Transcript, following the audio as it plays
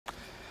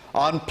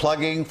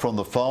Unplugging from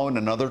the phone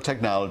and other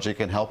technology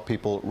can help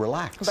people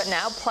relax. But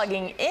now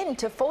plugging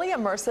into fully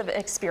immersive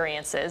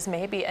experiences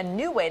may be a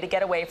new way to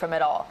get away from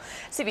it all.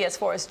 CBS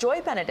 4's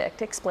Joy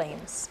Benedict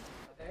explains.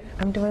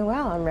 I'm doing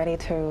well. I'm ready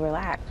to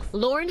relax.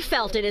 Lauren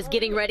Felton is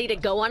getting ready to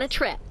go on a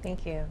trip.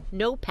 Thank you.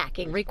 No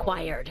packing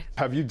required.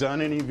 Have you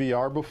done any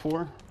VR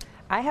before?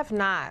 I have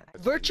not.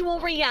 Virtual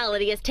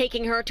reality is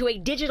taking her to a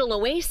digital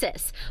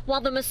oasis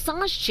while the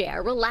massage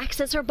chair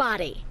relaxes her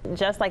body.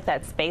 Just like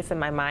that space in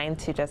my mind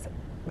to just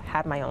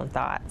have my own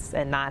thoughts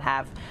and not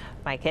have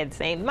my kids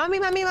saying, "Mommy,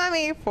 mommy,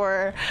 mommy,"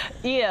 for,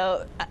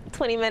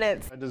 20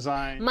 minutes.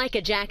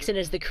 Micah Jackson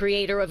is the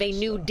creator of a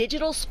new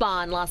digital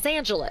spa in Los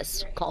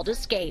Angeles called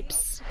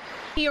Escapes.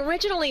 He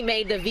originally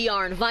made the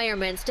VR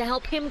environments to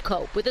help him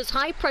cope with his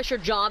high-pressure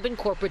job in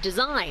corporate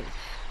design.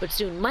 But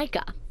soon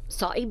Micah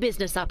saw a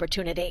business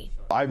opportunity.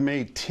 I've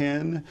made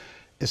 10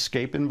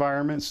 escape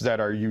environments that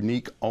are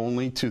unique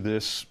only to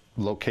this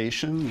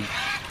location.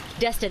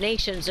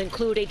 Destinations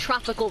include a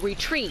tropical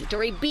retreat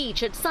or a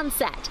beach at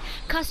sunset.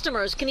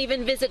 Customers can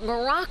even visit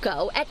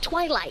Morocco at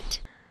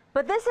twilight.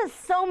 But this is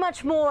so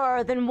much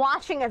more than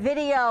watching a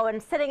video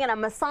and sitting in a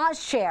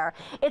massage chair.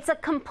 It's a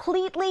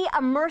completely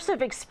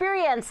immersive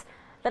experience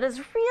that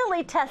is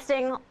really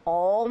testing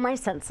all my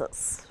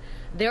senses.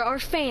 There are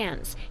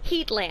fans,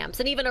 heat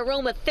lamps, and even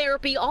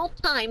aromatherapy all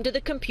timed to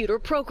the computer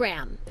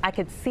program. I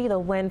could see the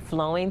wind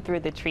flowing through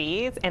the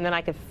trees, and then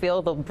I could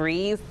feel the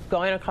breeze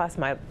going across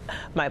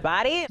my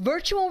body.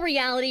 Virtual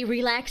reality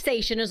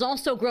relaxation is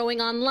also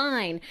growing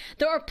online.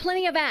 There are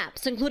plenty of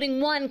apps,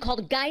 including one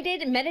called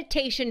Guided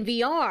Meditation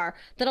VR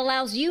that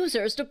allows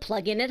users to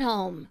plug in at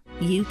home.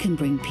 You can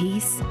bring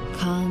peace,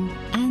 calm,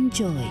 and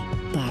joy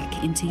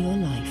back into your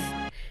life.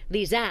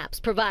 These apps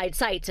provide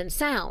sights and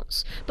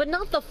sounds, but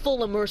not the full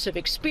immersive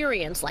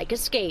experience like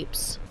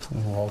Escapes.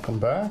 Welcome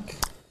back.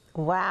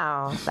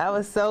 Wow, that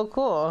was so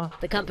cool.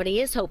 The company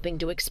is hoping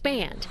to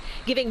expand,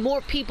 giving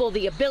more people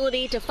the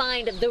ability to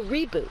find the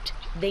reboot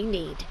they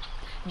need.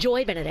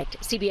 Joy Benedict,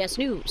 CBS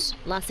News,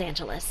 Los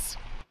Angeles.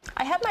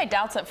 I had my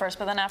doubts at first,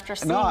 but then after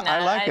seeing No, that,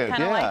 I like it.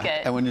 kind of like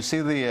it. And when you see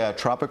the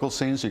tropical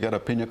scenes, you got a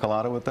pina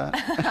colada with that?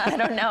 I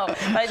don't know.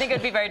 But I think it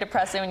would be very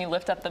depressing when you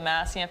lift up the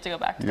mask and you have to go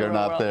back to the real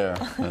world. You're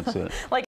not there. That's it.